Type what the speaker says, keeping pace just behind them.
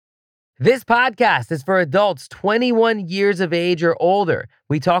This podcast is for adults 21 years of age or older.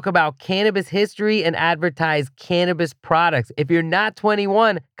 We talk about cannabis history and advertise cannabis products. If you're not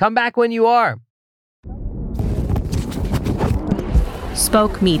 21, come back when you are.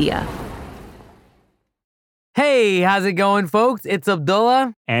 Spoke Media. Hey, how's it going, folks? It's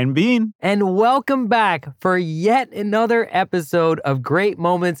Abdullah and Bean. And welcome back for yet another episode of Great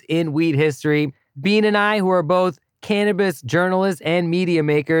Moments in Weed History. Bean and I, who are both cannabis journalists and media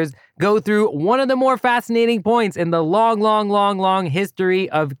makers, go through one of the more fascinating points in the long history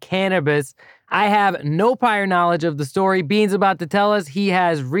of cannabis. I have no prior knowledge of the story Bean's about to tell us. He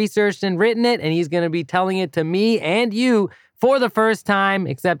has researched and written it, and he's going to be telling it to me and you for the first time,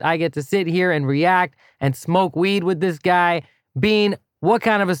 except I get to sit here and react and smoke weed with this guy. Bean, what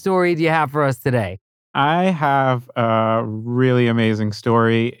kind of a story do you have for us today? I have a really amazing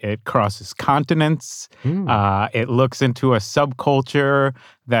story. It crosses continents. It looks into a subculture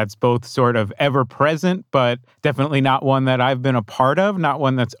that's both sort of ever-present, but definitely not one that I've been a part of, not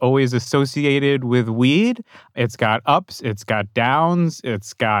one that's always associated with weed. It's got ups, it's got downs,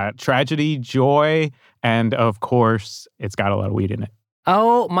 it's got tragedy, joy, and of course, it's got a lot of weed in it.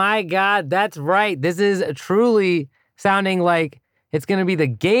 Oh my God, that's right. This is truly sounding like it's going to be the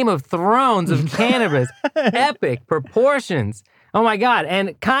Game of Thrones of cannabis. Epic proportions. Oh my God.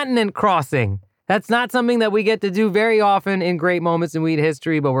 And continent crossing. That's not something that we get to do very often in Great Moments in Weed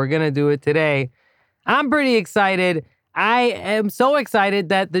History, but we're going to do it today. I'm pretty excited. I am so excited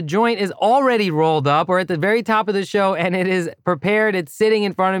that the joint is already rolled up. We're at the very top of the show and it is prepared. It's sitting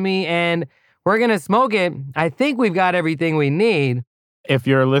in front of me and we're going to smoke it. I think we've got everything we need. If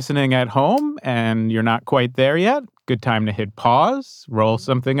you're listening at home and you're not quite there yet, good time to hit pause, roll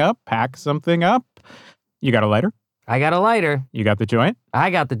something up, pack something up. You got a lighter? I got a lighter. You got the joint?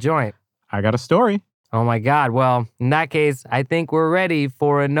 I got the joint. I got a story. Oh my God. Well, in that case, I think we're ready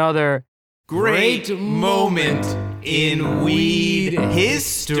for another Great Moment in Weed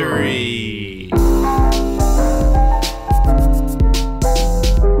History.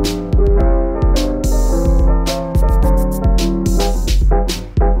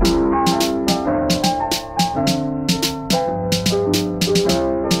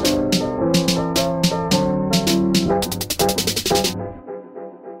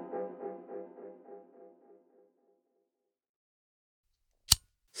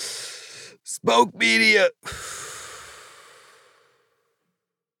 Spoke Media.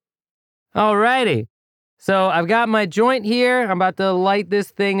 Alrighty. So I've got my joint here. I'm about to light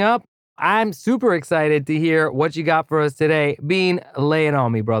this thing up. I'm super excited to hear what you got for us today. Bean, lay it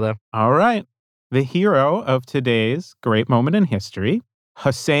on me, brother. All right. The hero of today's great moment in history,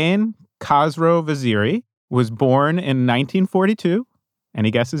 Hossein Khosrow Vaziri, was born in 1942. Any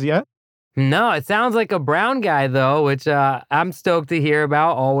guesses yet? No, it sounds like a brown guy, though, which I'm stoked to hear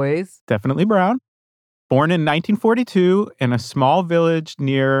about always. Definitely brown. Born in 1942 in a small village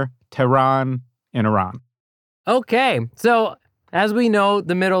near Tehran in Iran. Okay, so as we know,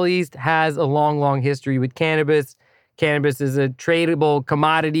 the Middle East has a long history with cannabis. Cannabis is a tradable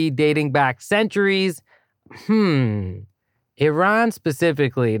commodity dating back centuries. Iran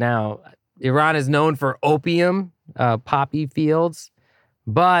specifically. Now, Iran is known for opium, poppy fields,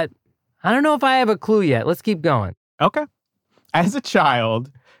 but I don't know if I have a clue yet. Let's keep going. Okay. As a child,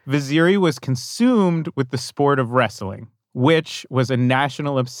 Vaziri was consumed with the sport of wrestling, which was a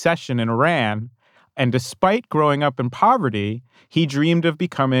national obsession in Iran. And despite growing up in poverty, he dreamed of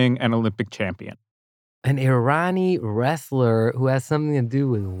becoming an Olympic champion. An Irani wrestler who has something to do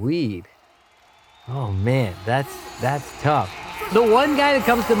with weed. Oh man, that's tough. The one guy that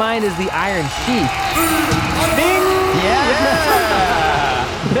comes to mind is the Iron Sheik. Bing! Yeah!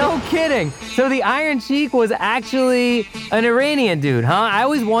 No kidding. So the Iron Sheik was actually an Iranian dude, huh? I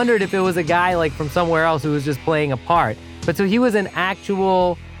always wondered if it was a guy like from somewhere else who was just playing a part. But so he was an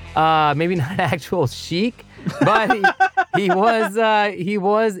actual, maybe not an actual sheik, but he was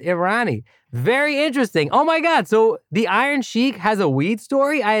Irani. Very interesting. Oh my God. So the Iron Sheik has a weed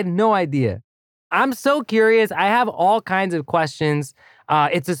story? I had no idea. I'm so curious. I have all kinds of questions.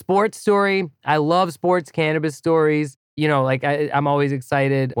 It's a sports story. I love sports cannabis stories. You know, like I'm always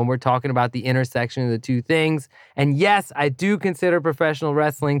excited when we're talking about the intersection of the two things. And yes, I do consider professional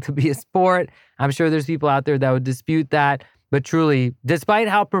wrestling to be a sport. I'm sure there's people out there that would dispute that. But truly, despite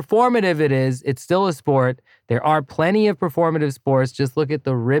how performative it is, it's still a sport. There are plenty of performative sports. Just look at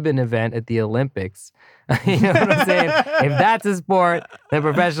the ribbon event at the Olympics. You know what I'm saying? If that's a sport, then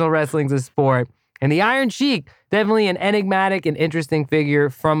professional wrestling's a sport. And the Iron Sheik, definitely an enigmatic and interesting figure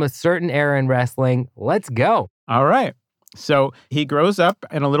from a certain era in wrestling. Let's go. All right. So he grows up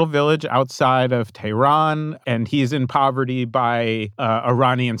in a little village outside of Tehran, and he's in poverty by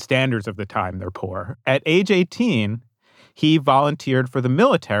Iranian standards of the time. They're poor. At age 18, he volunteered for the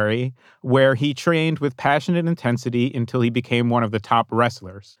military, where he trained with passionate intensity until he became one of the top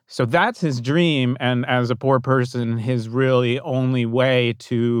wrestlers. So that's his dream. And as a poor person, his really only way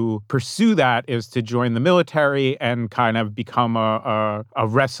to pursue that is to join the military and kind of become a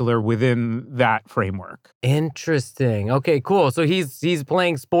wrestler within that framework. Interesting. Okay, cool. So he's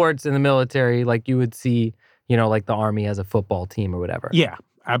playing sports in the military like you would see, like the Army has a football team or whatever. Yeah.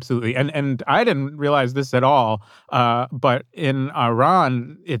 Absolutely. And I didn't realize this at all, but in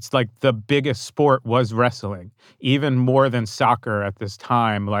Iran, it's like the biggest sport was wrestling, even more than soccer at this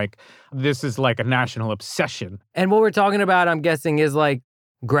time. Like, this is like a national obsession. And what we're talking about, I'm guessing, is like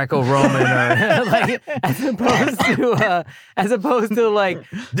Greco-Roman or like as opposed to like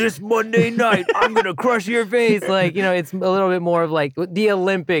this Monday night I'm gonna crush your face, like it's a little bit more of like the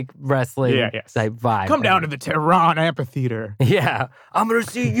Olympic wrestling type vibe. Come down to the Tehran amphitheater. Yeah, I'm gonna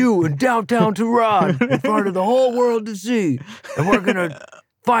see you in downtown Tehran in front of the whole world to see, and we're gonna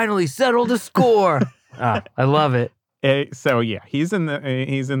finally settle the score. I love it. So yeah, he's in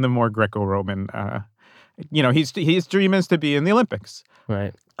the more Greco-Roman. His dream is to be in the Olympics.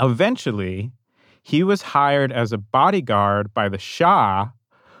 Right. Eventually, he was hired as a bodyguard by the Shah,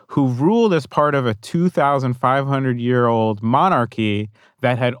 who ruled as part of a 2,500-year-old monarchy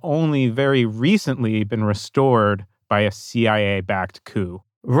that had only very recently been restored by a CIA-backed coup.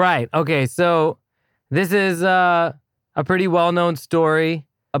 Right. Okay, so this is a pretty well-known story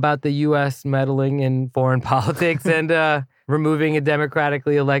about the U.S. meddling in foreign politics and removing a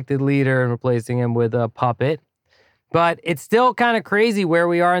democratically elected leader and replacing him with a puppet. But it's still kind of crazy where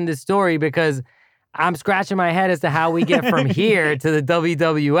we are in this story because I'm scratching my head as to how we get from here to the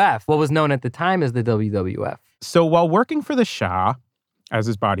WWF, what was known at the time as the WWF. So while working for the Shah as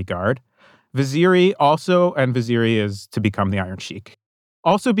his bodyguard, Vaziri is to become the Iron Sheik,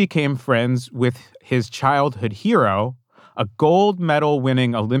 also became friends with his childhood hero, a gold medal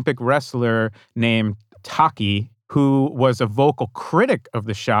winning Olympic wrestler named Taki, who was a vocal critic of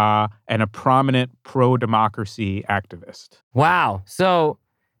the Shah and a prominent pro-democracy activist. Wow. So,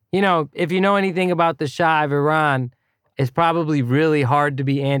 if you know anything about the Shah of Iran, it's probably really hard to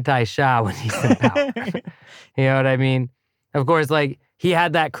be anti-Shah when he's in power. You know what I mean? Of course, like, he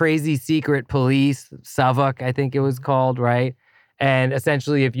had that crazy secret police, Savak, I think it was called, right? And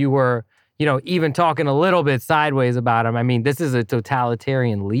essentially, if you were, even talking a little bit sideways about him, I mean, this is a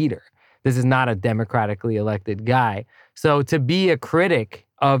totalitarian leader. This is not a democratically elected guy. So to be a critic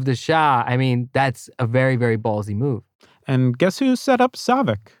of the Shah, I mean, that's a very, very ballsy move. And guess who set up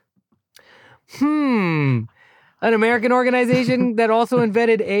Savak? An American organization that also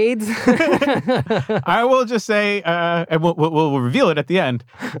invented AIDS? I will just say, and we'll reveal it at the end,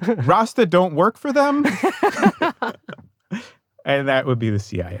 Rasta don't work for them. And that would be the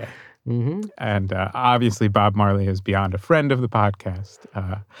CIA. Mm-hmm. And obviously, Bob Marley is beyond a friend of the podcast.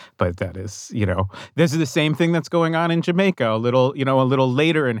 But that is, this is the same thing that's going on in Jamaica, a little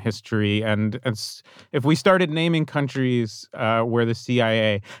later in history. And if we started naming countries where the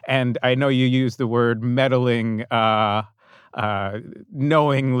CIA, and I know you use the word meddling,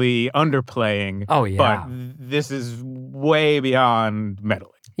 knowingly underplaying. Oh, yeah. But this is way beyond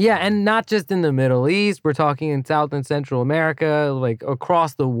meddling. Yeah, and not just in the Middle East. We're talking in South and Central America, like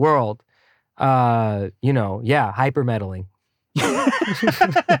across the world. Hyper meddling.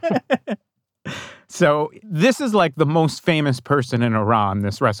 So this is like the most famous person in Iran,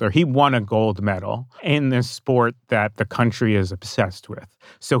 this wrestler. He won a gold medal in this sport that the country is obsessed with.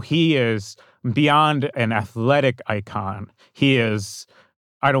 So he is beyond an athletic icon. He is,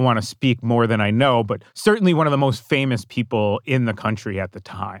 I don't want to speak more than I know, but certainly one of the most famous people in the country at the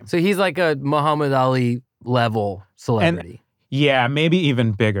time. So he's like a Muhammad Ali level celebrity. Yeah, maybe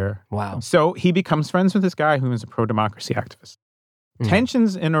even bigger. Wow. So he becomes friends with this guy who is a pro-democracy activist.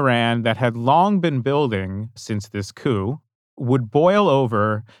 Tensions in Iran that had long been building since this coup would boil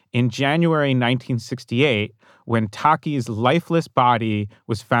over in January 1968 when Taki's lifeless body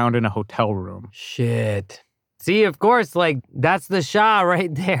was found in a hotel room. Shit. See, of course, like, that's the Shah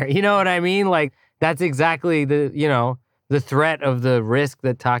right there. You know what I mean? Like, that's exactly the threat of the risk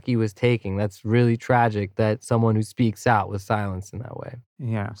that Taki was taking. That's really tragic that someone who speaks out was silenced in that way.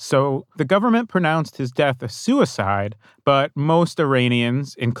 Yeah. So the government pronounced his death a suicide, but most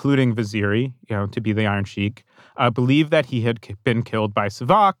Iranians, including Vaziri, to be the Iron Sheik, believed that he had been killed by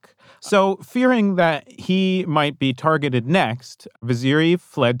Savak. So, fearing that he might be targeted next, Vaziri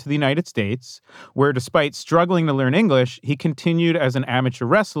fled to the United States, where despite struggling to learn English, he continued as an amateur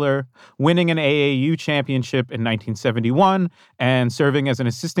wrestler, winning an AAU championship in 1971 and serving as an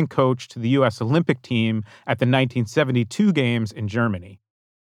assistant coach to the U.S. Olympic team at the 1972 Games in Germany.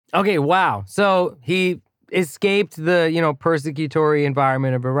 Okay, wow. So he escaped the, persecutory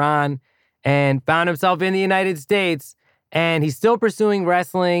environment of Iran and found himself in the United States, and he's still pursuing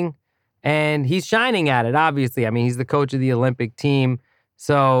wrestling, and he's shining at it, obviously. I mean, he's the coach of the Olympic team,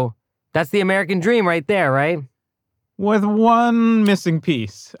 so that's the American dream right there, right? With one missing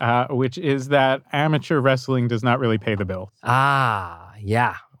piece, which is that amateur wrestling does not really pay the bill. Ah,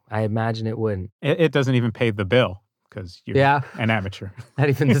 yeah. I imagine it wouldn't. It doesn't even pay the bill because you're an amateur. Not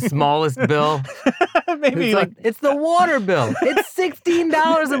even the smallest bill. Maybe it's the water bill. It's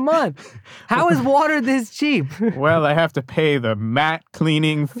 $16 a month. How is water this cheap? Well, I have to pay the mat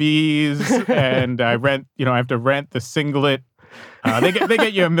cleaning fees, and I have to rent the singlet. They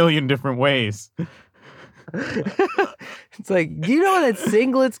get you a million different ways. It's like, do you know that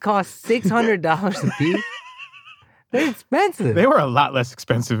singlets cost $600 a piece? They're expensive. They were a lot less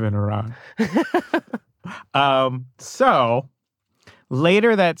expensive in Iran. So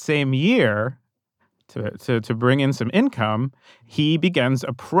later that same year, to bring in some income, he begins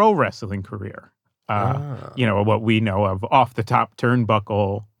a pro wrestling career. What we know of off the top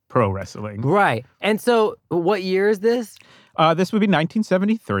turnbuckle pro wrestling. Right. And so what year is this? This would be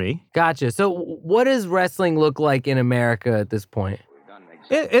 1973. Gotcha. So what does wrestling look like in America at this point?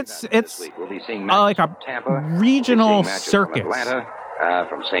 It's like a regional circus.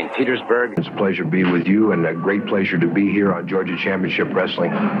 From St. Petersburg. It's a pleasure to be with you and a great pleasure to be here on Georgia Championship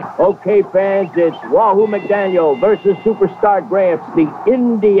Wrestling. Okay, fans, it's Wahoo McDaniel versus Superstar Gramps, the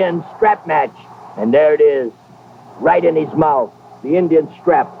Indian strap match. And there it is, right in his mouth, the Indian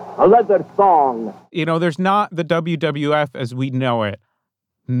strap, a leather thong. There's not the WWF as we know it.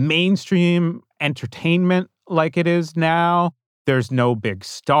 Mainstream entertainment like it is now. There's no big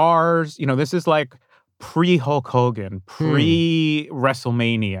stars. This is like pre-Hulk Hogan,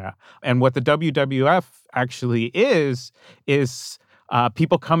 pre-WrestleMania. And what the WWF actually is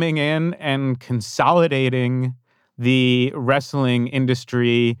people coming in and consolidating the wrestling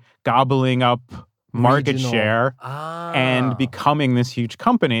industry, gobbling up market share, and becoming this huge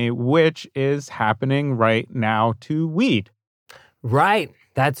company, which is happening right now to weed. Right.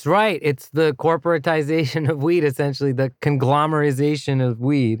 That's right. It's the corporatization of weed, essentially, the conglomerization of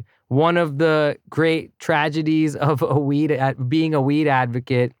weed. One of the great tragedies of being a weed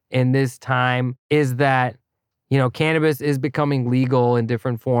advocate in this time is that, cannabis is becoming legal in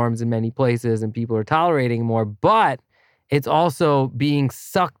different forms in many places and people are tolerating more, but it's also being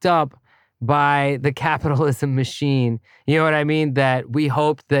sucked up by the capitalism machine. You know what I mean? That we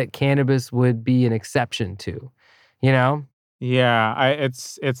hoped that cannabis would be an exception to, Yeah,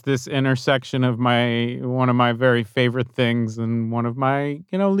 it's this intersection of one of my very favorite things and one of my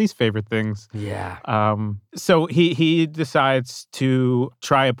least favorite things. Yeah. So he decides to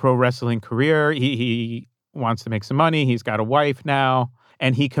try a pro wrestling career. He wants to make some money. He's got a wife now,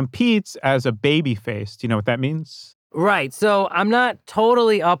 and he competes as a babyface. Do you know what that means? Right. So I'm not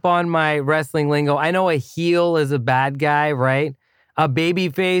totally up on my wrestling lingo. I know a heel is a bad guy, right? A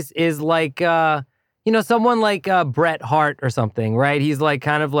babyface is like someone like Bret Hart or something, right? He's like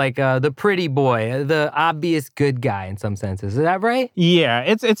kind of like the pretty boy, the obvious good guy in some senses. Is that right? Yeah,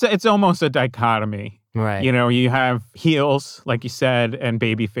 it's almost a dichotomy. Right. You have heels, like you said, and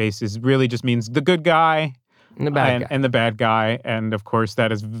baby faces really just means the good guy and the bad guy. And the bad guy. And of course,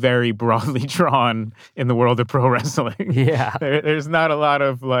 that is very broadly drawn in the world of pro wrestling. Yeah. There's not a lot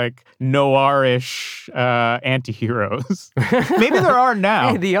of like noir-ish anti-heroes. Maybe there are now.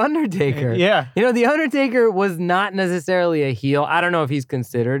 Hey, The Undertaker. Yeah. The Undertaker was not necessarily a heel. I don't know if he's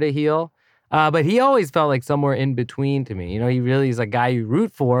considered a heel, but he always felt like somewhere in between to me. He really is a guy you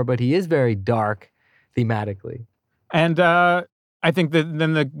root for, but he is very dark thematically. And I think that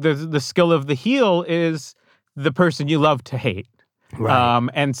then the skill of the heel is the person you love to hate. Right.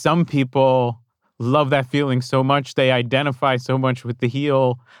 And some people love that feeling so much, they identify so much with the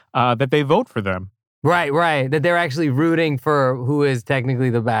heel that they vote for them. Right. That they're actually rooting for who is technically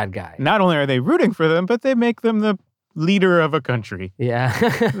the bad guy. Not only are they rooting for them, but they make them the leader of a country. Yeah.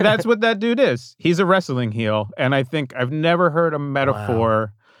 That's what that dude is. He's a wrestling heel. And I think I've never heard a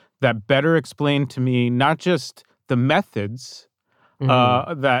metaphor that better explained to me not just the methods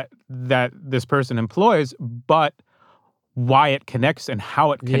that this person employs, but why it connects and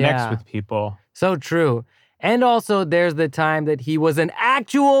how it connects with people. So true. And also, there's the time that he was an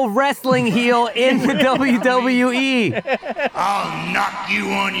actual wrestling heel in the WWE. I'll knock you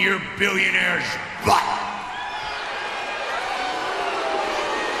on your billionaire's butt.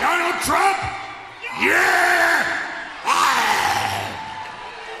 Donald Trump? Yeah!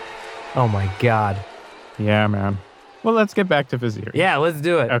 Oh my God. Yeah, man. Well, let's get back to Vizier. Yeah, let's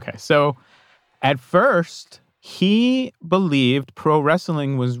do it. Okay, so at first, he believed pro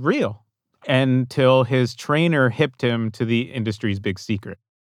wrestling was real until his trainer hipped him to the industry's big secret.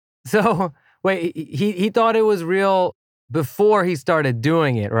 So, wait, he thought it was real before he started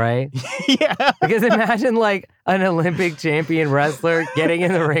doing it, right? Yeah. Because imagine like an Olympic champion wrestler getting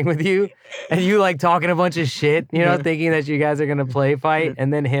in the ring with you and you like talking a bunch of shit, thinking that you guys are going to play fight,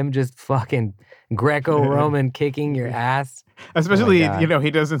 and then him just fucking Greco-Roman kicking your ass. Especially,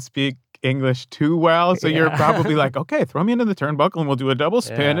 he doesn't speak English too well. So you're probably like, okay, throw me into the turnbuckle and we'll do a double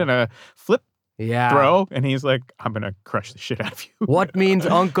spin and a flip throw. And he's like, I'm going to crush the shit out of you. What means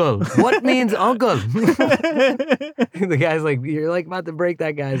uncle? What means uncle? The guy's like, you're like about to break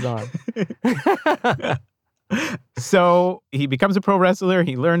that guy's arm. So he becomes a pro wrestler.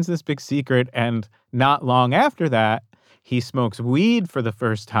 He learns this big secret. And not long after that, he smokes weed for the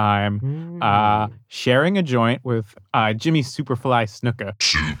first time, sharing a joint with Jimmy Superfly Snuka.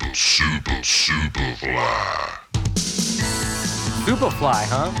 Superfly. Superfly,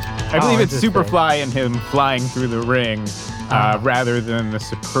 huh? I believe it's Superfly and him flying through the ring rather than the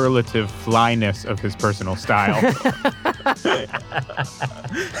superlative flyness of his personal style.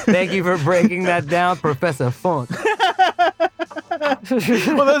 Thank you for breaking that down, Professor Funk.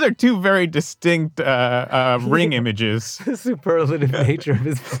 Well, those are two very distinct ring images. The superlative nature of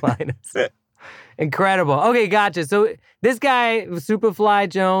his flyness. Incredible. Okay, gotcha. So this guy, Superfly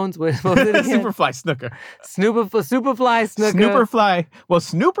Jones, what was it again? Superfly Snooker. Superfly Snooker. Snooperfly. Well,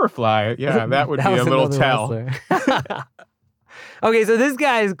 Snooperfly, yeah, that would be a little tell. Okay, so this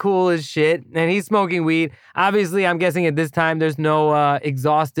guy is cool as shit, and he's smoking weed. Obviously, I'm guessing at this time there's no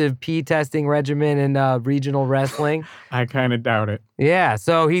exhaustive pee testing regimen in regional wrestling. I kind of doubt it. Yeah,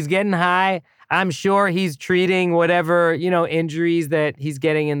 so he's getting high. I'm sure he's treating whatever, injuries that he's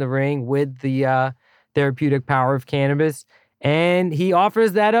getting in the ring with the therapeutic power of cannabis. And he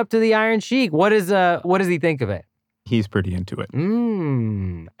offers that up to the Iron Sheik. What does he think of it? He's pretty into it.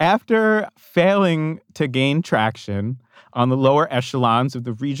 After failing to gain traction on the lower echelons of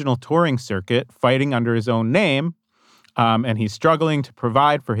the regional touring circuit, fighting under his own name, and he's struggling to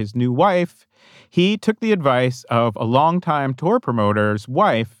provide for his new wife, he took the advice of a longtime tour promoter's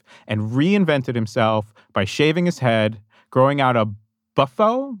wife and reinvented himself by shaving his head, growing out a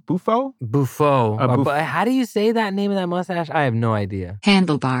buffo. How do you say that name of that mustache? I have no idea.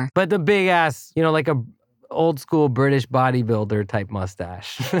 Handlebar. But the big ass, like a old school British bodybuilder type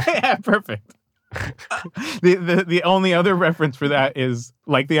mustache. Yeah, perfect. The only other reference for that is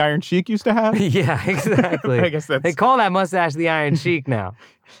like the Iron Sheik used to have. Yeah, exactly. I guess they call that mustache the Iron Sheik now.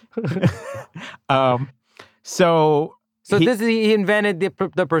 So he invented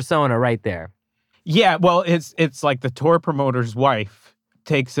the persona right there. Yeah, well, it's like the tour promoter's wife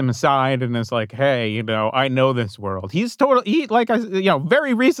takes him aside and is like, "Hey, I know this world." He's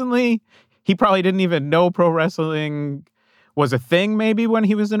very recently, he probably didn't even know pro wrestling was a thing maybe when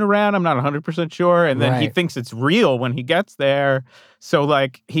he was around. I'm not 100% sure. And then he thinks it's real when he gets there. So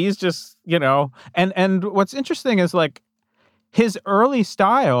he's just, and what's interesting is his early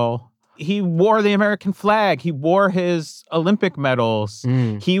style, he wore the American flag. He wore his Olympic medals.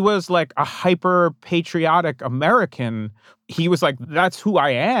 He was a hyper patriotic American. He was that's who I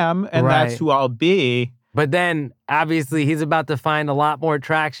am and that's who I'll be. But then obviously he's about to find a lot more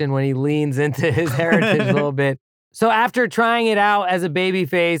traction when he leans into his heritage a little bit. So after trying it out as a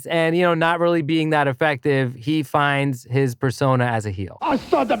babyface and, not really being that effective, he finds his persona as a heel. I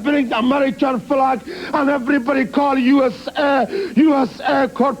started bring the American flag and everybody call USA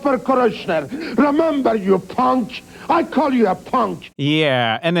Corporate Commissioner. Remember, you punk. I call you a punk.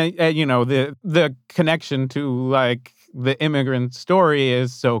 Yeah. And, the connection to the immigrant story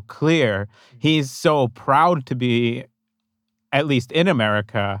is so clear. He's so proud to be, at least in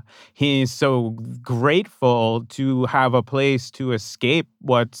America, he's so grateful to have a place to escape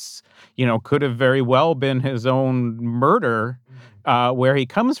what's, could have very well been his own murder where he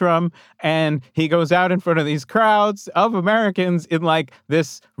comes from. And he goes out in front of these crowds of Americans in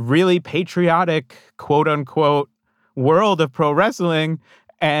this really patriotic, quote unquote, world of pro wrestling.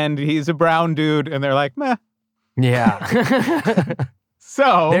 And he's a brown dude and they're like, meh. Yeah.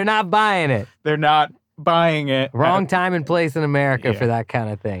 So they're not buying it. They're not buying it. Wrong time and place in America for that kind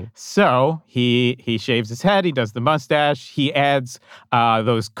of thing. So he shaves his head. He does the mustache. He adds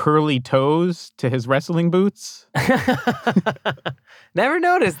those curly toes to his wrestling boots. Never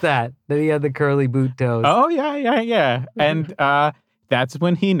noticed that he had the curly boot toes. Oh, yeah. And that's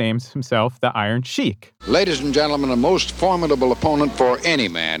when he names himself the Iron Sheik. Ladies and gentlemen, a most formidable opponent for any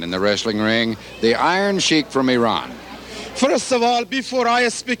man in the wrestling ring, the Iron Sheik from Iran. First of all, before I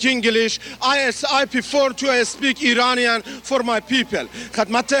speak English, I prefer to speak Iranian for my people.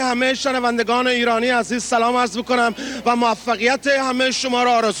 خدمت همه شنوندگان ایرانی عزیز سلام عرض می‌کنم و موفقیت همه شما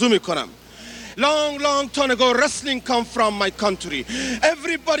را آرزو می‌کنم. Long time ago, wrestling come from my country.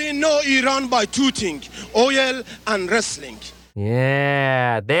 Everybody know Iran by two things, oil and wrestling.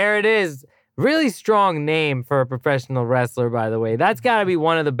 Yeah, there it is. Really strong name for a professional wrestler, by the way. That's got to be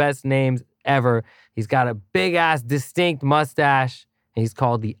one of the best names ever. He's got a big-ass, distinct mustache, and he's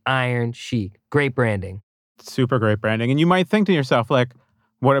called the Iron Sheik. Great branding. Super great branding. And you might think to yourself, like,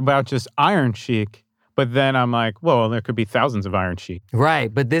 what about just Iron Sheik? But then I'm like, well, there could be thousands of Iron Sheik.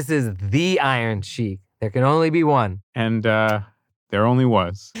 Right, but this is the Iron Sheik. There can only be one. And there only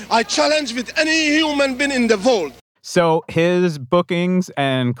was. I challenge with any human being in the world. So his bookings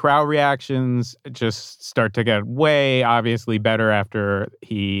and crowd reactions just start to get way obviously better after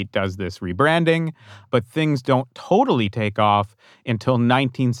he does this rebranding, but things don't totally take off until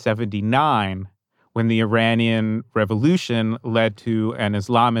 1979 when the Iranian Revolution led to an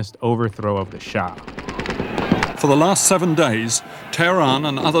Islamist overthrow of the Shah. For the last 7 days, Tehran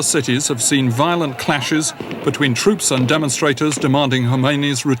and other cities have seen violent clashes between troops and demonstrators demanding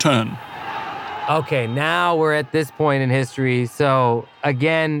Khomeini's return. Okay, now we're at this point in history. So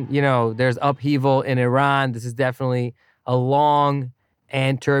again, there's upheaval in Iran. This is definitely a long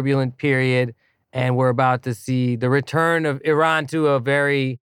and turbulent period. And we're about to see the return of Iran to a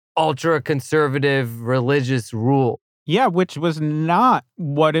very ultra-conservative religious rule. Yeah, which was not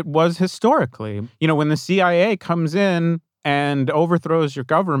what it was historically. When the CIA comes in and overthrows your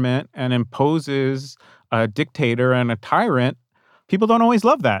government and imposes a dictator and a tyrant, people don't always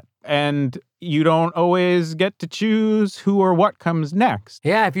love that. And you don't always get to choose who or what comes next.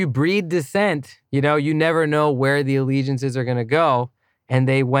 Yeah, if you breed dissent, you never know where the allegiances are going to go. And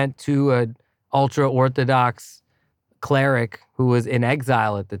they went to an ultra-Orthodox cleric who was in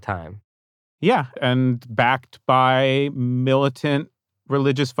exile at the time. Yeah, and backed by militant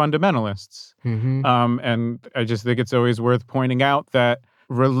religious fundamentalists. Mm-hmm. And I just think it's always worth pointing out that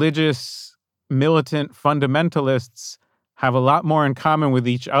religious militant fundamentalists have a lot more in common with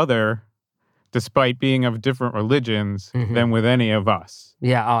each other, despite being of different religions, than with any of us.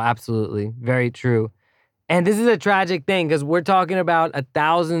 Yeah, oh, absolutely. Very true. And this is a tragic thing because we're talking about a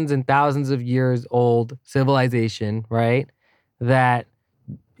thousands and thousands of years old civilization, right? That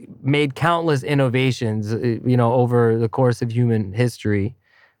made countless innovations, over the course of human history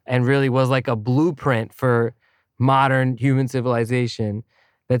and really was like a blueprint for modern human civilization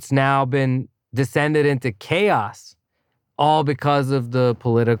that's now been descended into chaos, all because of the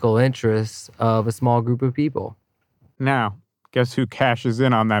political interests of a small group of people. Now, guess who cashes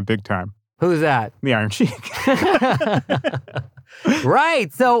in on that big time? Who's that? The Iron Sheik.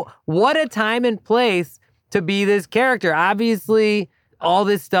 Right. So what a time and place to be this character. Obviously, all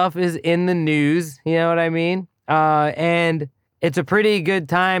this stuff is in the news, you know what I mean? And it's a pretty good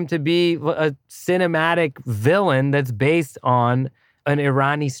time to be a cinematic villain that's based on an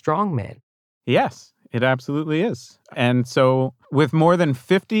Irani strongman. Yes, it absolutely is. And so with more than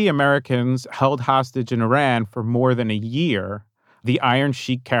 50 Americans held hostage in Iran for more than a year, the Iron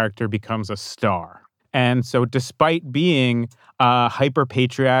Sheik character becomes a star. And so despite being a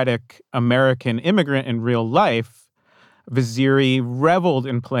hyper-patriotic American immigrant in real life, Vaziri reveled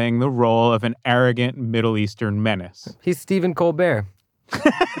in playing the role of an arrogant Middle Eastern menace. He's Stephen Colbert.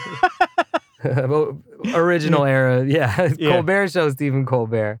 Original era, yeah. Colbert show Stephen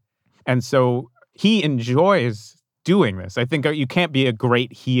Colbert. And so he enjoys doing this. I think you can't be a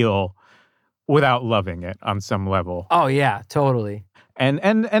great heel without loving it on some level. Oh, yeah, totally. And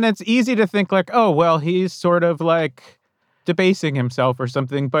it's easy to think like, oh, well, he's sort of like debasing himself or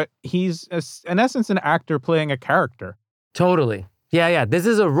something, but he's, in essence, an actor playing a character. Totally. Yeah. This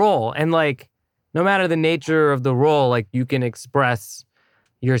is a role. And like, no matter the nature of the role, like you can express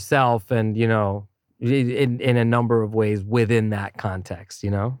yourself and, in a number of ways within that context,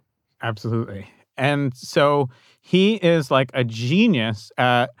 Absolutely. And so he is like a genius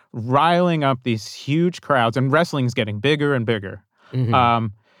at riling up these huge crowds, and wrestling's getting bigger and bigger. Mm-hmm.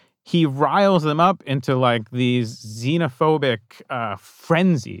 He riles them up into like these xenophobic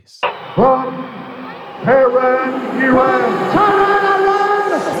frenzies. From Tehran, Iran.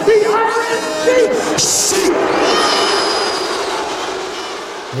 the Iron Sheik!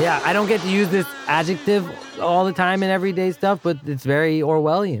 Yeah, I don't get to use this adjective all the time in everyday stuff, but it's very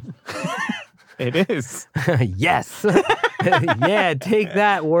Orwellian. It is. Yes. Yeah, take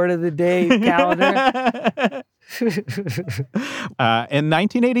that word of the day calendar. In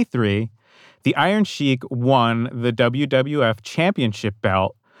 1983, the Iron Sheik won the WWF Championship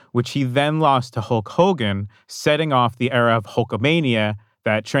belt, which he then lost to Hulk Hogan, setting off the era of Hulkamania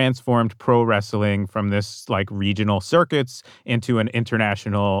that transformed pro wrestling from this like regional circuits into an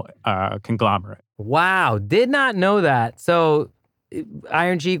international conglomerate. Wow, did not know that. So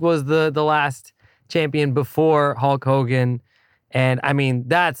Iron Sheik was the last champion before Hulk Hogan. And I mean,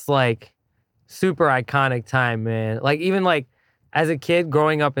 that's like super iconic time, man. Like even like as a kid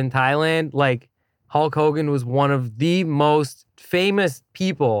growing up in Thailand, like Hulk Hogan was one of the most famous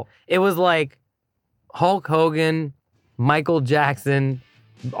people. It was like Hulk Hogan, Michael Jackson,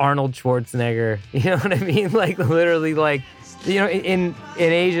 Arnold Schwarzenegger. You know what I mean? Like literally like, you know, in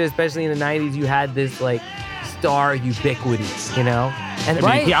Asia, especially in the 90s, you had this like star ubiquity, you know? And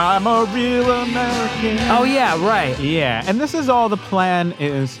right? Yeah, I'm a real American. Oh yeah, right. Yeah, and this is all the plan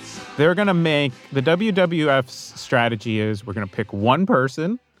is they're going to make, the WWF's strategy is we're going to pick one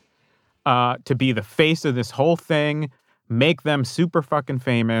person to be the face of this whole thing, make them super fucking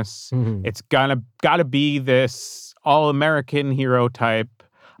famous. Mm-hmm. It's gotta be this all-American hero type.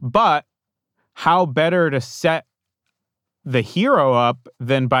 But how better to set the hero up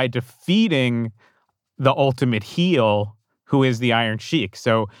than by defeating the ultimate heel, who is the Iron Sheik.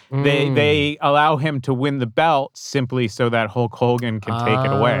 So they allow him to win the belt simply so that Hulk Hogan can take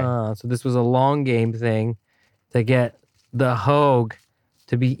it away. So this was a long game thing to get the Hogue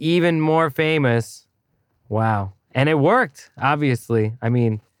to be even more famous. Wow. And it worked, obviously. I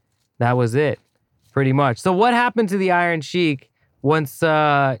mean, that was it, pretty much. So what happened to the Iron Sheik once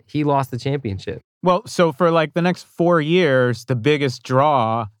he lost the championship? Well, so for like the next 4 years, the biggest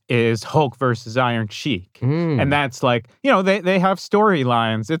draw is Hulk versus Iron Sheik. And that's like, you know, they have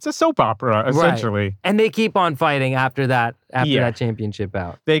storylines. It's a soap opera, essentially. Right. And they keep on fighting after that championship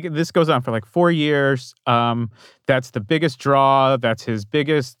bout. This goes on for like 4 years. That's the biggest draw. That's his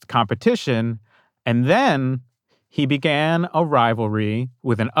biggest competition. And then he began a rivalry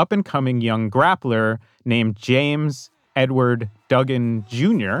with an up-and-coming young grappler named James Edward Duggan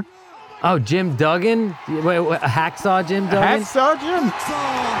Jr. Oh, Jim Duggan? Wait, Hacksaw Jim Duggan? Hacksaw Jim!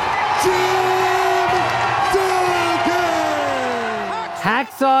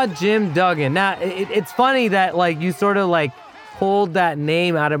 Hacksaw Jim Duggan. Now, it's funny that like you sort of like pulled that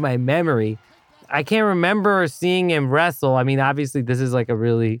name out of my memory. I can't remember seeing him wrestle. I mean, obviously, this is like a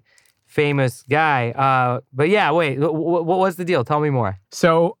really famous guy. But yeah, wait, what's the deal? Tell me more.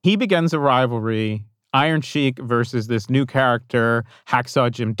 So he begins a rivalry, Iron Sheik versus this new character,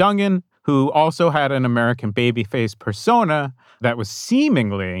 Hacksaw Jim Duggan, who also had an American babyface persona that was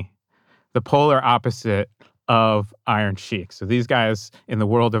seemingly the polar opposite of Iron Sheik. So these guys in the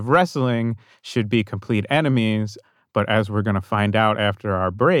world of wrestling should be complete enemies. But as we're going to find out after our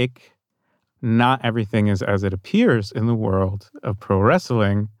break, not everything is as it appears in the world of pro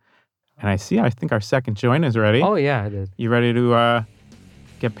wrestling. And I think our second joint is ready. Oh, yeah, it is. You ready to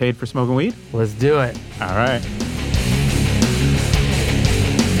get paid for smoking weed? Let's do it. All right.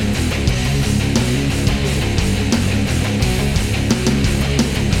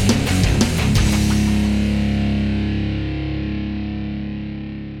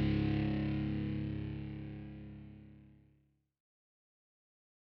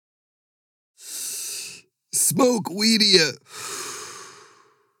 Smoke Weedia.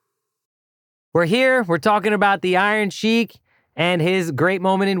 We're here. We're talking about the Iron Sheik and his great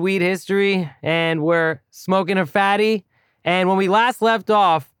moment in weed history. And we're smoking a fatty. And when we last left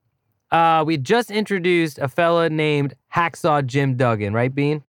off, we just introduced a fella named Hacksaw Jim Duggan, right,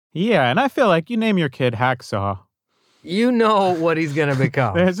 Bean? Yeah, and I feel like you name your kid Hacksaw, you know what he's going to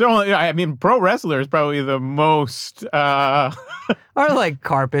become. Pro wrestler is probably the most... Or like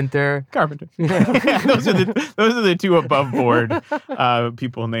Carpenter. Yeah, those are the two above board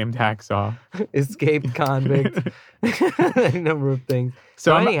people named Hacksaw. Escaped convict. A number of things.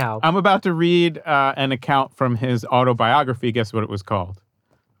 So anyhow. I'm about to read an account from his autobiography. Guess what it was called?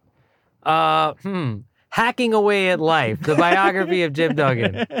 Hacking Away at Life, the biography of Jim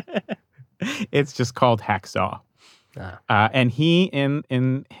Duggan. It's just called Hacksaw. And he,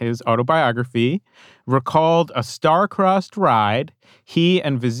 in his autobiography, recalled a star-crossed ride he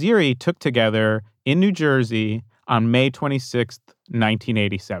and Vaziri took together in New Jersey on May 26th,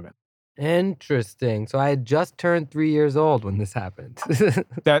 1987. Interesting. So I had just turned 3 years old when this happened.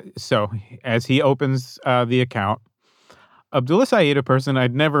 So, as he opens the account, Abdullah Saeed, a person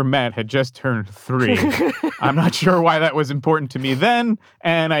I'd never met, had just turned 3. I'm not sure why that was important to me then,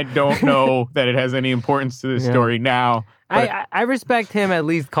 and I don't know that it has any importance to this story now. I respect him at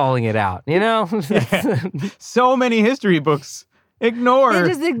least calling it out, you know? So many history books ignore. They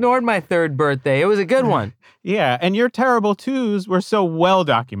just ignored my 3rd birthday. It was a good one. Yeah, and your terrible 2s were so well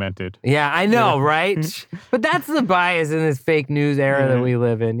documented. Yeah, I know, right? But that's the bias in this fake news era that we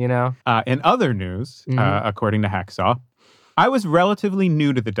live in, you know? In other news, according to Hacksaw, I was relatively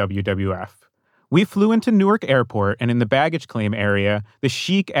new to the WWF. We flew into Newark Airport, and in the baggage claim area, the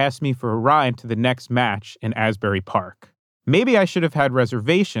Sheik asked me for a ride to the next match in Asbury Park. Maybe I should have had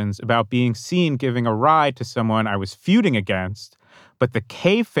reservations about being seen giving a ride to someone I was feuding against, but the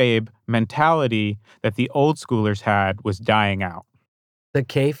kayfabe mentality that the old schoolers had was dying out. The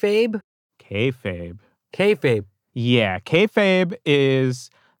kayfabe? Kayfabe. Kayfabe. Yeah, kayfabe is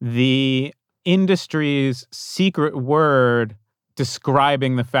the industry's secret word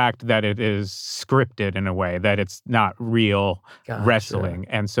describing the fact that it is scripted in a way, that it's not real wrestling.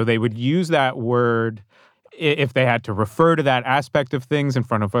 And so they would use that word if they had to refer to that aspect of things in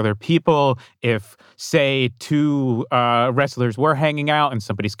front of other people. If, say, 2 wrestlers were hanging out and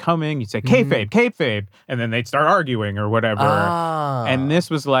somebody's coming, you'd say, kayfabe, kayfabe, and then they'd start arguing or whatever. And this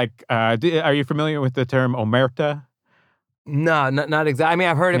was like, are you familiar with the term omerta? No, not exactly. I mean,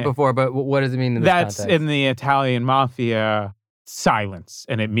 I've heard it before, but what does it mean in this That's context? in the Italian mafia, silence,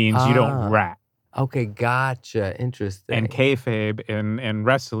 and it means you don't rat. Okay, gotcha. Interesting. And kayfabe in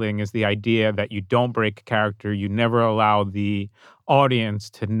wrestling is the idea that you don't break a character. You never allow the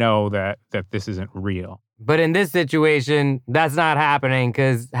audience to know that this isn't real. But in this situation, that's not happening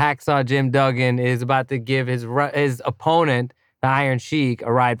because Hacksaw Jim Duggan is about to give his opponent, the Iron Sheik,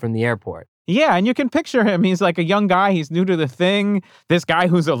 a ride from the airport. Yeah, and you can picture him. He's like a young guy. He's new to the thing. This guy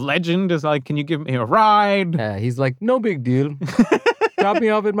who's a legend is like, can you give me a ride? Yeah, he's like, no big deal. Drop me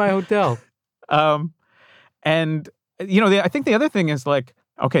off at my hotel. And, you know, I think the other thing is like,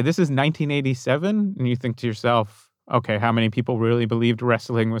 okay, this is 1987. And you think to yourself, okay, how many people really believed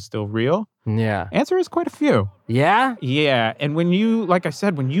wrestling was still real? Yeah. Answer is quite a few. Yeah? Yeah. And when you, like I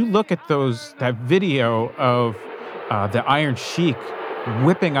said, when you look at that video of the Iron Sheik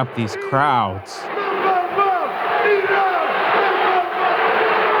whipping up these crowds,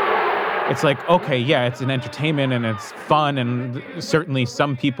 it's like, okay, yeah, it's an entertainment and it's fun, and certainly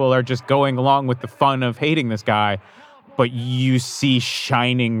some people are just going along with the fun of hating this guy, but you see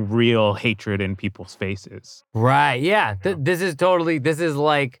shining real hatred in people's faces. Right, yeah. This is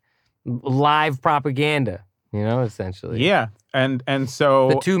like live propaganda, you know, essentially. Yeah, and so...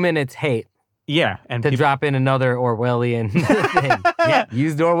 The 2 minutes hate. Yeah. And to drop in another Orwellian thing. Yeah,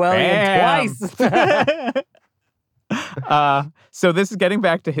 used Orwellian twice. So this is getting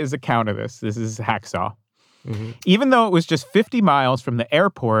back to his account of this. This is Hacksaw. Even though it was just 50 miles from the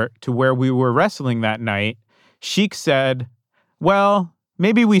airport to where we were wrestling that night, Sheik said, well,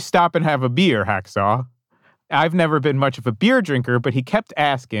 maybe we stop and have a beer, Hacksaw. I've never been much of a beer drinker, but he kept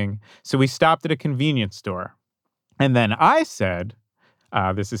asking, so we stopped at a convenience store. And then I said,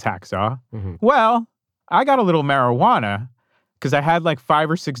 this is Hacksaw, well, I got a little marijuana because I had like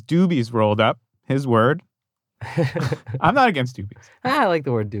 5 or 6 doobies rolled up, his word. I'm not against doobies. I like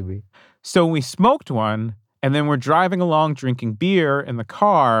the word doobie. So we smoked one, and then we're driving along drinking beer in the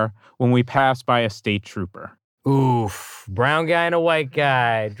car when we passed by a state trooper. Oof. Brown guy and a white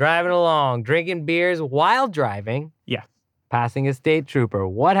guy driving along, drinking beers while driving. Yeah. Passing a state trooper.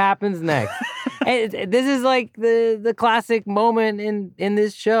 What happens next? This is like the classic moment in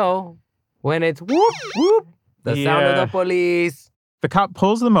this show when it's whoop, whoop, the sound of the police. The cop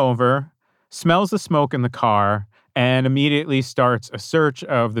pulls them over, smells the smoke in the car, and immediately starts a search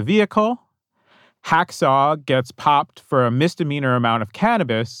of the vehicle. Hacksaw gets popped for a misdemeanor amount of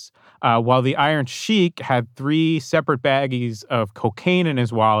cannabis, while the Iron Sheik had 3 separate baggies of cocaine in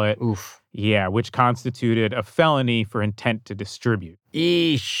his wallet. Oof. Yeah, which constituted a felony for intent to distribute.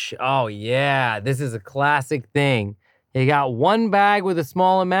 Eesh. Oh, yeah. This is a classic thing. You got 1 bag with a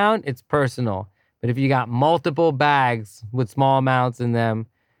small amount, it's personal. But if you got multiple bags with small amounts in them,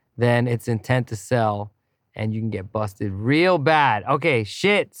 then it's intent to sell, and you can get busted real bad. Okay,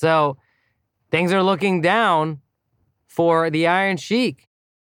 shit. So things are looking down for the Iron Sheik.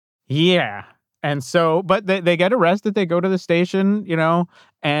 Yeah. And so, but they get arrested. They go to the station, you know,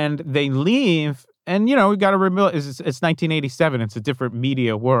 and they leave. And, you know, we got to remember, it's 1987. It's a different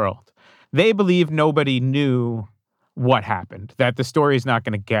media world. They believe nobody knew what happened, that the story's not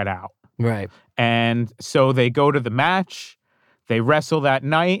going to get out. Right. And so they go to the match. They wrestle that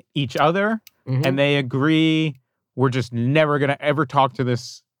night, each other, and they agree, we're just never going to ever talk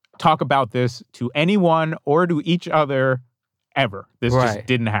about this to anyone or to each other ever. This just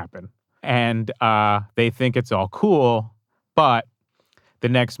didn't happen. And they think it's all cool, but the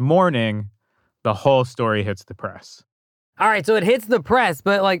next morning, the whole story hits the press. All right, so it hits the press,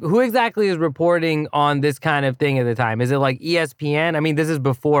 but like who exactly is reporting on this kind of thing at the time? Is it like ESPN? I mean, this is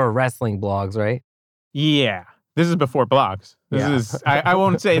before wrestling blogs, right? Yeah, this is before blogs. This is, I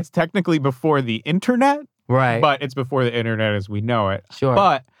won't say it's technically before the internet, right? But it's before the internet as we know it. Sure.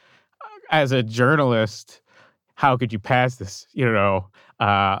 But as a journalist, how could you pass this,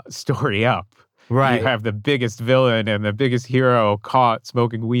 story up? Right. You have the biggest villain and the biggest hero caught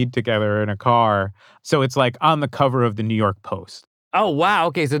smoking weed together in a car. So it's like on the cover of the New York Post. Oh, wow.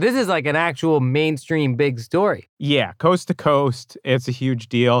 Okay, so this is like an actual mainstream big story. Yeah, coast to coast. It's a huge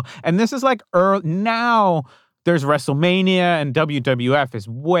deal. And this is like now there's WrestleMania and WWF is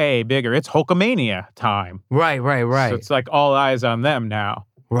way bigger. It's Hulkamania time. Right. So it's like all eyes on them now.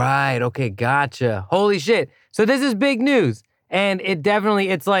 Right. Okay, gotcha. Holy shit. So this is big news. And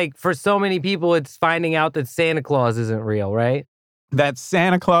it's like for so many people, it's finding out that Santa Claus isn't real, right? That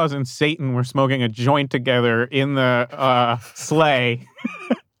Santa Claus and Satan were smoking a joint together in the sleigh.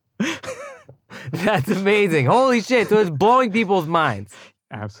 That's amazing. Holy shit. So it's blowing people's minds.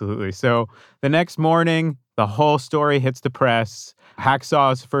 Absolutely. So the next morning, the whole story hits the press.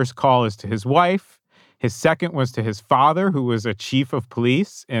 Hacksaw's first call is to his wife. His second was to his father, who was a chief of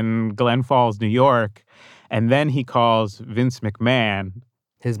police in Glen Falls, New York. And then he calls Vince McMahon.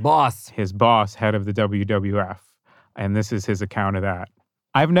 His boss, head of the WWF. And this is his account of that.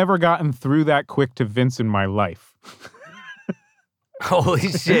 I've never gotten through that quick to Vince in my life. Holy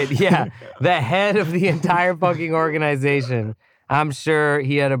shit, yeah. The head of the entire fucking organization. I'm sure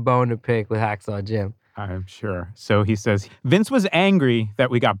he had a bone to pick with Hacksaw Jim. I'm sure. So he says, Vince was angry that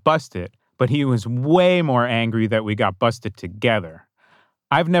we got busted, but he was way more angry that we got busted together.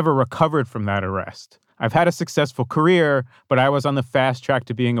 I've never recovered from that arrest. I've had a successful career, but I was on the fast track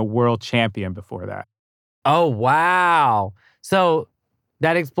to being a world champion before that. Oh, wow. So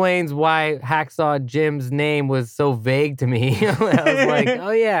that explains why Hacksaw Jim's name was so vague to me. I was like, oh,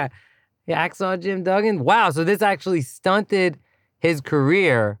 yeah, Hacksaw Jim Duggan? Wow, so this actually stunted his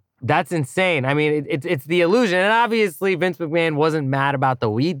career. That's insane. I mean, it's the illusion. And obviously, Vince McMahon wasn't mad about the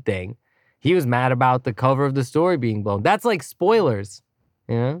weed thing. He was mad about the cover of the story being blown. That's like spoilers,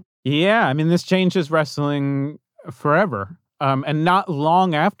 you know? Yeah, I mean, this changes wrestling forever. And not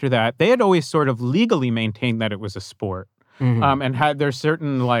long after that, they had always sort of legally maintained that it was a sport. Mm-hmm. And had there's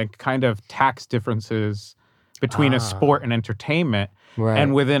certain like kind of tax differences between a sport and entertainment. Right.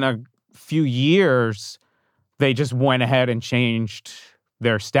 And within a few years, they just went ahead and changed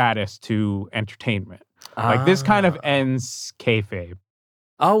their status to entertainment. Like this kind of ends kayfabe.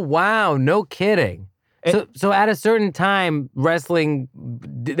 Oh, wow. No kidding. So at a certain time, wrestling,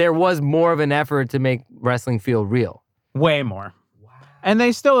 there was more of an effort to make wrestling feel real. Way more. Wow. And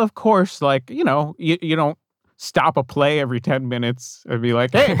they still, of course, like, you don't stop a play every 10 minutes and be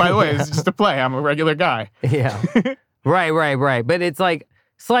like, hey, by the way, this is just a play. I'm a regular guy. Yeah. Right. But it's like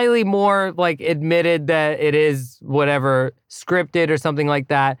slightly more like admitted that it is whatever scripted or something like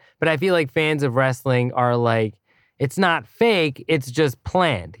that. But I feel like fans of wrestling are like, it's not fake, it's just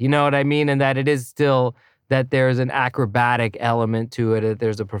planned. You know what I mean? And that it is still that there's an acrobatic element to it, that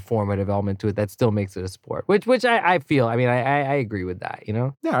there's a performative element to it that still makes it a sport, which I feel, I mean, I agree with that, you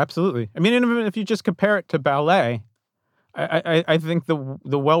know? Yeah, absolutely. I mean, even if you just compare it to ballet, I think the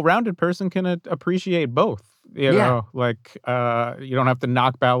well-rounded person can appreciate both. You know, like you don't have to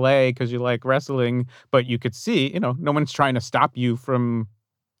knock ballet because you like wrestling, but you could see, no one's trying to stop you from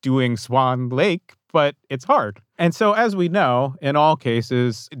doing Swan Lake, but it's hard. And so, as we know, in all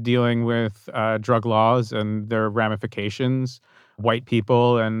cases dealing with drug laws and their ramifications, white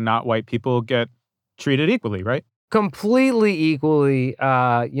people and not white people get treated equally, right? Completely equally.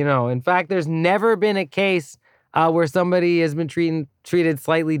 In fact, there's never been a case where somebody has been treated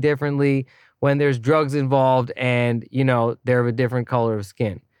slightly differently when there's drugs involved and, they're of a different color of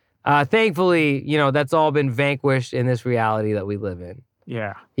skin. Thankfully, that's all been vanquished in this reality that we live in.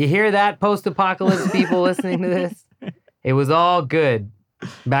 Yeah. You hear that, post-apocalypse people listening to this? It was all good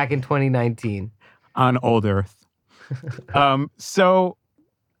back in 2019. On old Earth. So,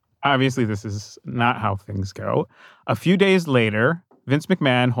 obviously, this is not how things go. A few days later, Vince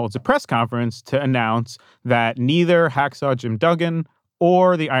McMahon holds a press conference to announce that neither Hacksaw Jim Duggan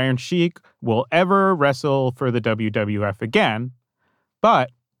or the Iron Sheik will ever wrestle for the WWF again. But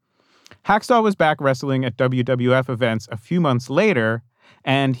Hacksaw was back wrestling at WWF events a few months later,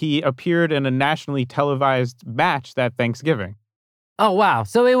 and he appeared in a nationally televised match that Thanksgiving. Oh, wow.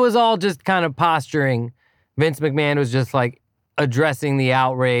 So it was all just kind of posturing. Vince McMahon was just like addressing the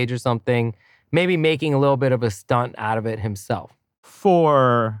outrage or something. maybe making a little bit of a stunt out of it himself.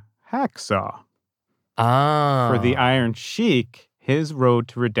 For Hacksaw. Ah. For the Iron Sheik, his road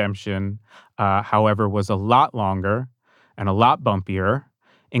to redemption, however, was a lot longer and a lot bumpier,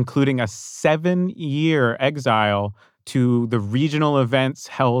 including a 7-year exile to the regional events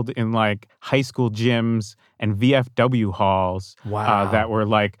held in like high school gyms and VFW halls. Wow. That were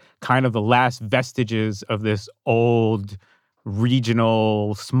like kind of the last vestiges of this old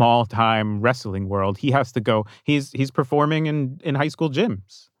regional small-time wrestling world. He has to go. He's performing in high school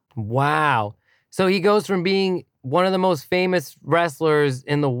gyms. Wow. So he goes from being one of the most famous wrestlers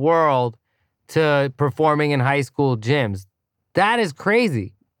in the world to performing in high school gyms. That is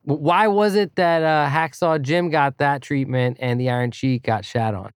crazy. Why was it that Hacksaw Jim got that treatment and the Iron Sheik got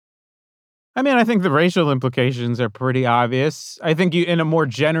shat on? I mean, I think the racial implications are pretty obvious. I think in a more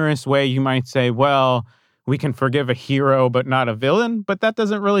generous way, you might say, well, we can forgive a hero but not a villain, but that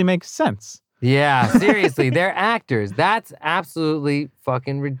doesn't really make sense. Yeah, seriously, they're actors. That's absolutely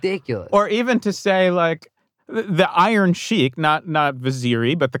fucking ridiculous. Or even to say, like, the Iron Sheik, not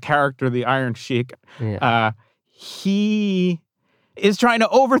Vaziri, but the character, the Iron Sheik, he is trying to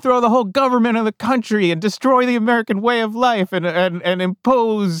overthrow the whole government of the country and destroy the American way of life and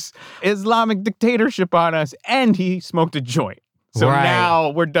impose Islamic dictatorship on us. And he smoked a joint. So now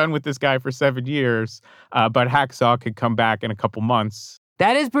we're done with this guy for 7 years, but Hacksaw could come back in a couple months.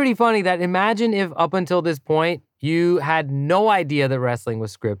 That is pretty funny. That imagine if up until this point, you had no idea that wrestling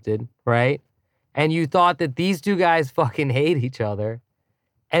was scripted, right? And you thought that these two guys fucking hate each other.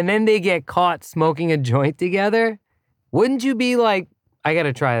 And then they get caught smoking a joint together. Wouldn't you be like, I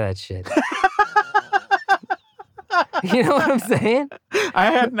gotta try that shit? You know what I'm saying? I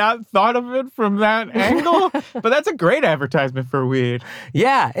had not thought of it from that angle, but that's a great advertisement for weed.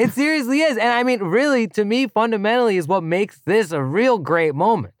 Yeah, it seriously is. And I mean, really, to me, fundamentally is what makes this a real great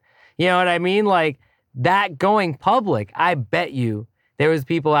moment. You know what I mean? Like, that going public, I bet you there was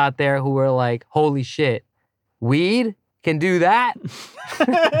people out there who were like, holy shit, weed can do that?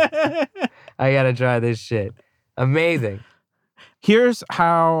 I gotta try this shit. Amazing. Here's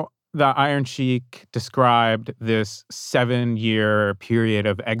how the Iron Sheik described this 7-year period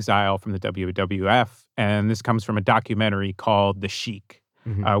of exile from the WWF. And this comes from a documentary called The Sheik,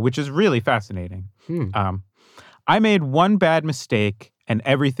 which is really fascinating. I made one bad mistake and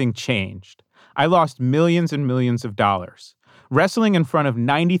everything changed. I lost millions and millions of dollars. Wrestling in front of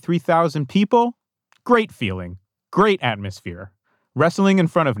 93,000 people, great feeling, great atmosphere. Wrestling in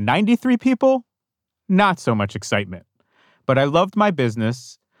front of 93 people, not so much excitement. But I loved my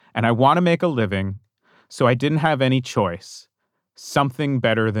business, and I want to make a living, so I didn't have any choice. Something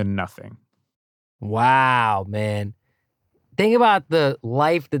better than nothing. Wow, man. Think about the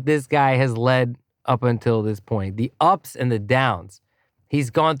life that this guy has led up until this point, the ups and the downs. He's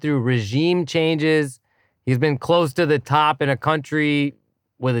gone through regime changes. He's been close to the top in a country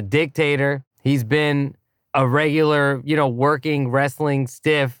with a dictator. He's been a regular, working wrestling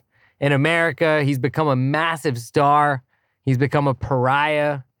stiff in America. He's become a massive star. He's become a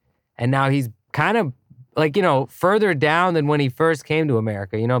pariah. And now he's kind of like, further down than when he first came to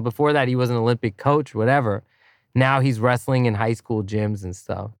America. Before that, he was an Olympic coach, whatever. Now he's wrestling in high school gyms and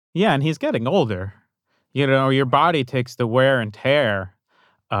stuff. Yeah, and he's getting older. Your body takes the wear and tear.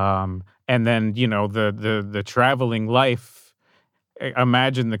 And then, the traveling life.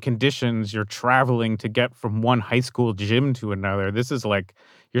 Imagine the conditions you're traveling to get from one high school gym to another. This is like,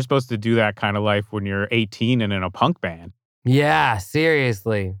 you're supposed to do that kind of life when you're 18 and in a punk band. Yeah,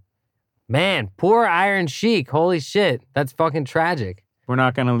 seriously. Man, poor Iron Sheik. Holy shit. That's fucking tragic. We're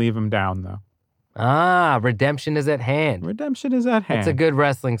not going to leave him down, though. Ah, redemption is at hand. Redemption is at hand. That's a good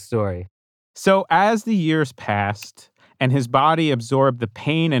wrestling story. So as the years passed and his body absorbed the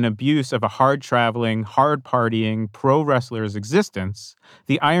pain and abuse of a hard-traveling, hard-partying pro wrestler's existence,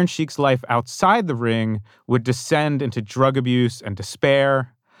 the Iron Sheik's life outside the ring would descend into drug abuse and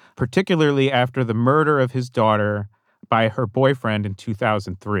despair, particularly after the murder of his daughter by her boyfriend in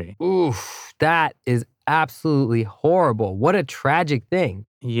 2003. Oof, that is absolutely horrible. What a tragic thing.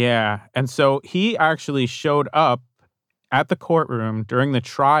 Yeah, and so he actually showed up at the courtroom during the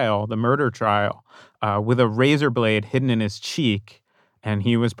trial, the murder trial, with a razor blade hidden in his cheek, and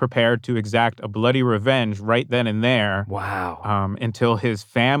he was prepared to exact a bloody revenge right then and there. Wow. Until his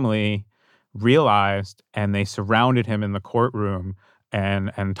family realized, and they surrounded him in the courtroom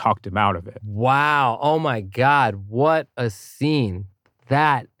and talked him out of it. Wow. Oh my God. What a scene.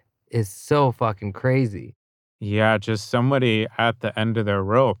 That is so fucking crazy. Yeah, just somebody at the end of their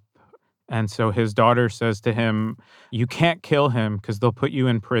rope. And so his daughter says to him, you can't kill him because they'll put you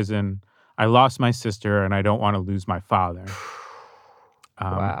in prison. I lost my sister and I don't want to lose my father.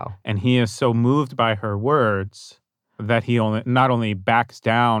 Wow. And he is so moved by her words that he not only backs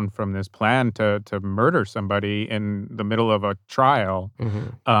down from this plan to murder somebody in the middle of a trial,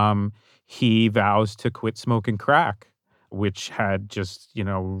 he vows to quit smoking crack, which had just,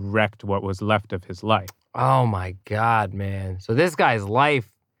 wrecked what was left of his life. Oh my God, man. So this guy's life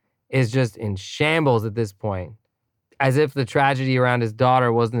is just in shambles at this point. As if the tragedy around his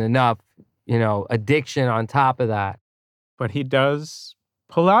daughter wasn't enough, addiction on top of that. But he does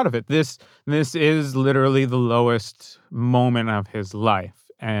pull out of it. This is literally the lowest moment of his life.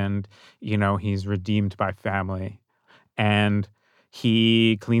 And, he's redeemed by family. And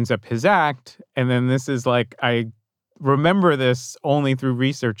he cleans up his act. And then this is like, I remember this only through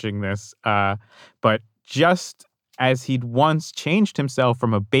researching this. But just as he'd once changed himself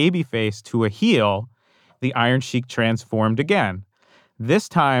from a baby face to a heel, the Iron Sheik transformed again. This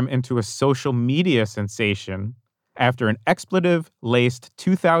time into a social media sensation after an expletive-laced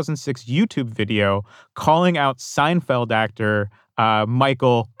 2006 YouTube video calling out Seinfeld actor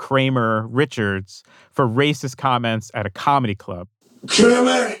Michael Kramer Richards for racist comments at a comedy club.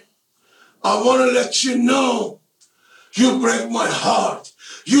 Kramer, I want to let you know, you break my heart.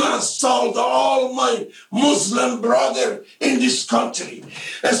 You insult all my Muslim brother in this country,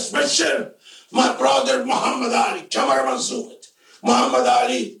 especially my brother Muhammad Ali, Kamar Mansour, Muhammad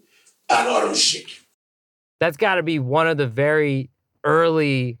Ali, and Iron Sheik. That's got to be one of the very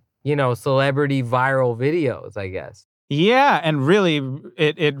early, celebrity viral videos, I guess. Yeah, and really,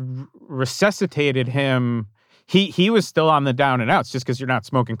 it resuscitated him. He was still on the down and outs. Just because you're not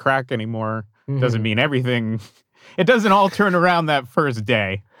smoking crack anymore doesn't mean everything. It doesn't all turn around that first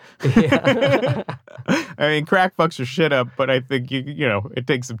day. Yeah. I mean, crack fucks your shit up, but I think it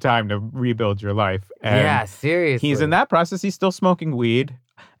takes some time to rebuild your life. And yeah, seriously. He's in that process. He's still smoking weed.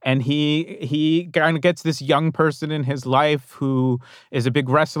 And he kind of gets this young person in his life who is a big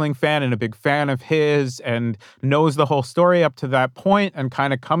wrestling fan and a big fan of his and knows the whole story up to that point and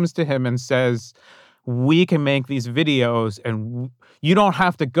kind of comes to him and says, we can make these videos and you don't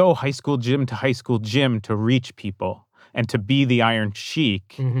have to go high school gym to high school gym to reach people and to be the Iron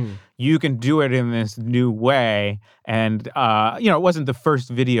Sheik. You can do it in this new way. And, it wasn't the first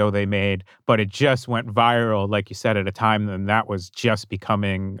video they made, but it just went viral, like you said, at a time when that was just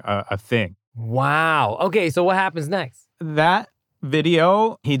becoming a thing. Wow. Okay, so what happens next? That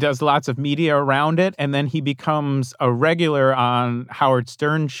video, he does lots of media around it, and then he becomes a regular on Howard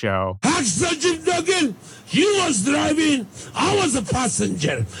Stern's show. Hacksaw Jim Duggan, you was driving, I was a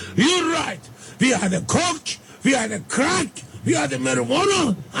passenger. You're right. We had a coke, we had a crack, we had a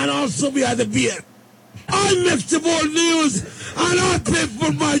marijuana, and also we had a beer. I make the world news, and I pay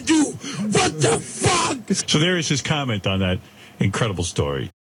for my due. What the fuck? So there is his comment on that incredible story.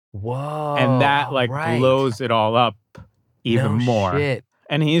 Whoa. And that, blows it all up even more. Shit.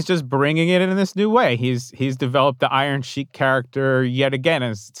 And he's just bringing it in this new way. He's developed the Iron Sheik character yet again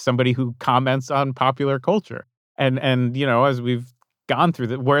as somebody who comments on popular culture. And as we've gone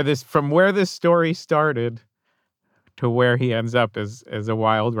through where this story started to where he ends up is a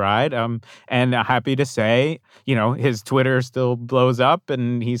wild ride. And happy to say, his Twitter still blows up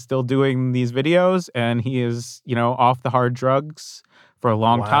and he's still doing these videos and he is, off the hard drugs for a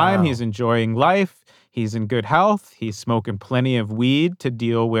long time. He's enjoying life. He's in good health. He's smoking plenty of weed to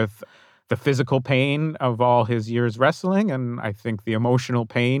deal with the physical pain of all his years wrestling. And I think the emotional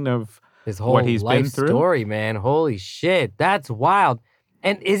pain of his whole what he's life been through. Story, man. Holy shit. That's wild.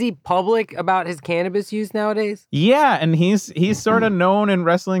 And is he public about his cannabis use nowadays? Yeah, and he's sort of known in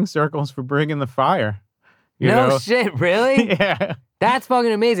wrestling circles for bringing the fire. No shit, really? Yeah. That's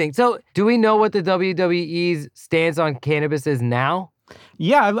fucking amazing. So, do we know what the WWE's stance on cannabis is now?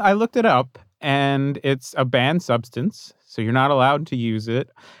 Yeah, I looked it up, and it's a banned substance, so you're not allowed to use it.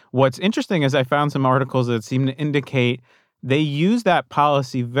 What's interesting is I found some articles that seem to indicate they use that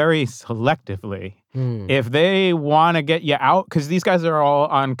policy very selectively. If they want to get you out, because these guys are all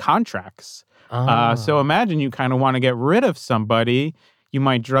on contracts. So imagine you kind of want to get rid of somebody, you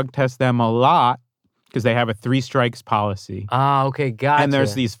might drug test them a lot because they have a 3 strikes policy. Okay, gotcha. And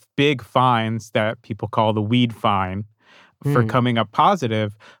there's these big fines that people call the weed fine for coming up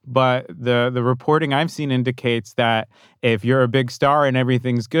positive. But the reporting I've seen indicates that if you're a big star and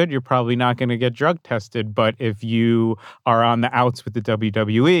everything's good, you're probably not going to get drug tested. But if you are on the outs with the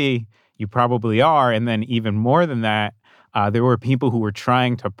WWE, you probably are. And then even more than that, there were people who were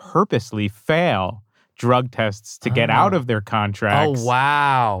trying to purposely fail drug tests to get out of their contracts. Oh,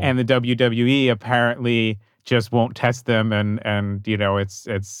 wow. And the WWE apparently just won't test them. And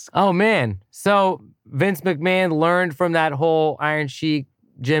it's... Oh, man. So Vince McMahon learned from that whole Iron Sheik,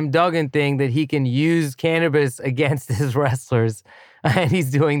 Jim Duggan thing that he can use cannabis against his wrestlers. And he's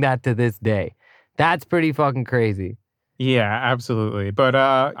doing that to this day. That's pretty fucking crazy. Yeah, absolutely. But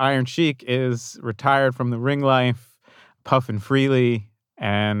Iron Sheik is retired from the ring life, puffing freely,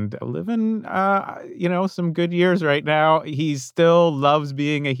 and living, some good years right now. He still loves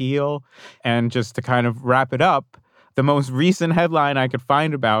being a heel. And just to kind of wrap it up, the most recent headline I could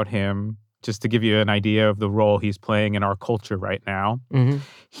find about him, just to give you an idea of the role he's playing in our culture right now,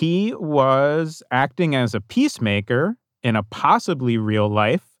 he was acting as a peacemaker in a possibly real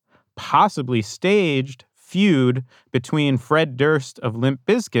life, possibly staged feud between Fred Durst of Limp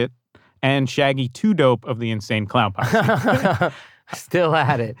Bizkit and Shaggy 2 Dope of the Insane Clown Posse. Still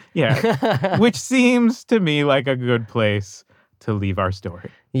at it. Yeah, which seems to me like a good place to leave our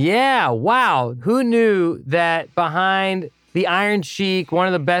story. Yeah, wow. Who knew that behind the Iron Sheik, one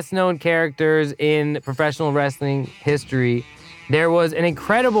of the best-known characters in professional wrestling history, there was an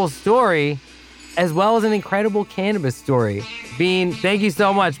incredible story as well as an incredible cannabis story. Bean, thank you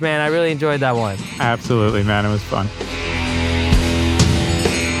so much, man. I really enjoyed that one. Absolutely, man. It was fun.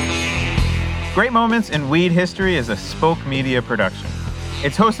 Great Moments in Weed History is a Spoke Media production.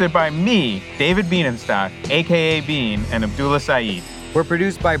 It's hosted by me, David Bienenstock, a.k.a. Bean, and Abdullah Saeed. We're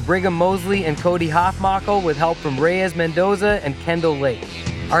produced by Brigham Mosley and Cody Hoffmackel with help from Reyes Mendoza and Kendall Lake.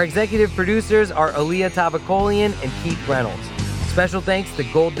 Our executive producers are Aaliyah Tavakolian and Keith Reynolds. Special thanks to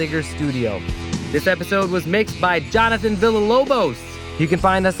Gold Digger Studio. This episode was mixed by Jonathan Villalobos. You can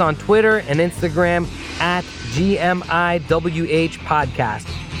find us on Twitter and Instagram at GMIWH Podcast,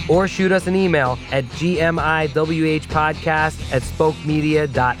 or shoot us an email at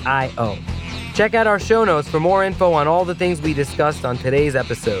gmiwhpodcast@spokemedia.io. Check out our show notes for more info on all the things we discussed on today's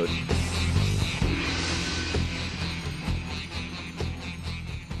episode.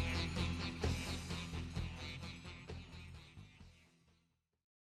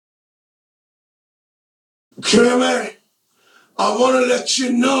 Kramer, I want to let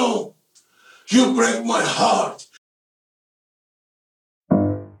you know you break my heart.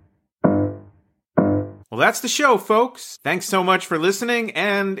 Well, that's the show, folks. Thanks so much for listening,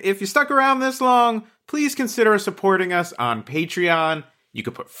 and if you stuck around this long, please consider supporting us on Patreon. You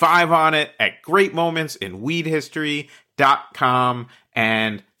can put 5 on it at greatmomentsinweedhistory.com,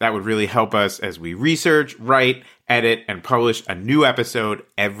 and that would really help us as we research, write, edit, and publish a new episode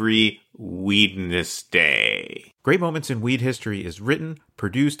every Weedness Day. Great Moments in Weed History is written,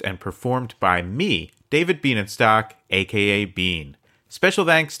 produced, and performed by me, David Bienenstock, a.k.a. Bean. Special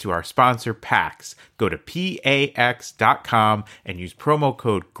thanks to our sponsor, PAX. Go to PAX.com and use promo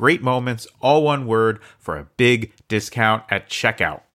code GREATMOMENTS, all one word, for a big discount at checkout.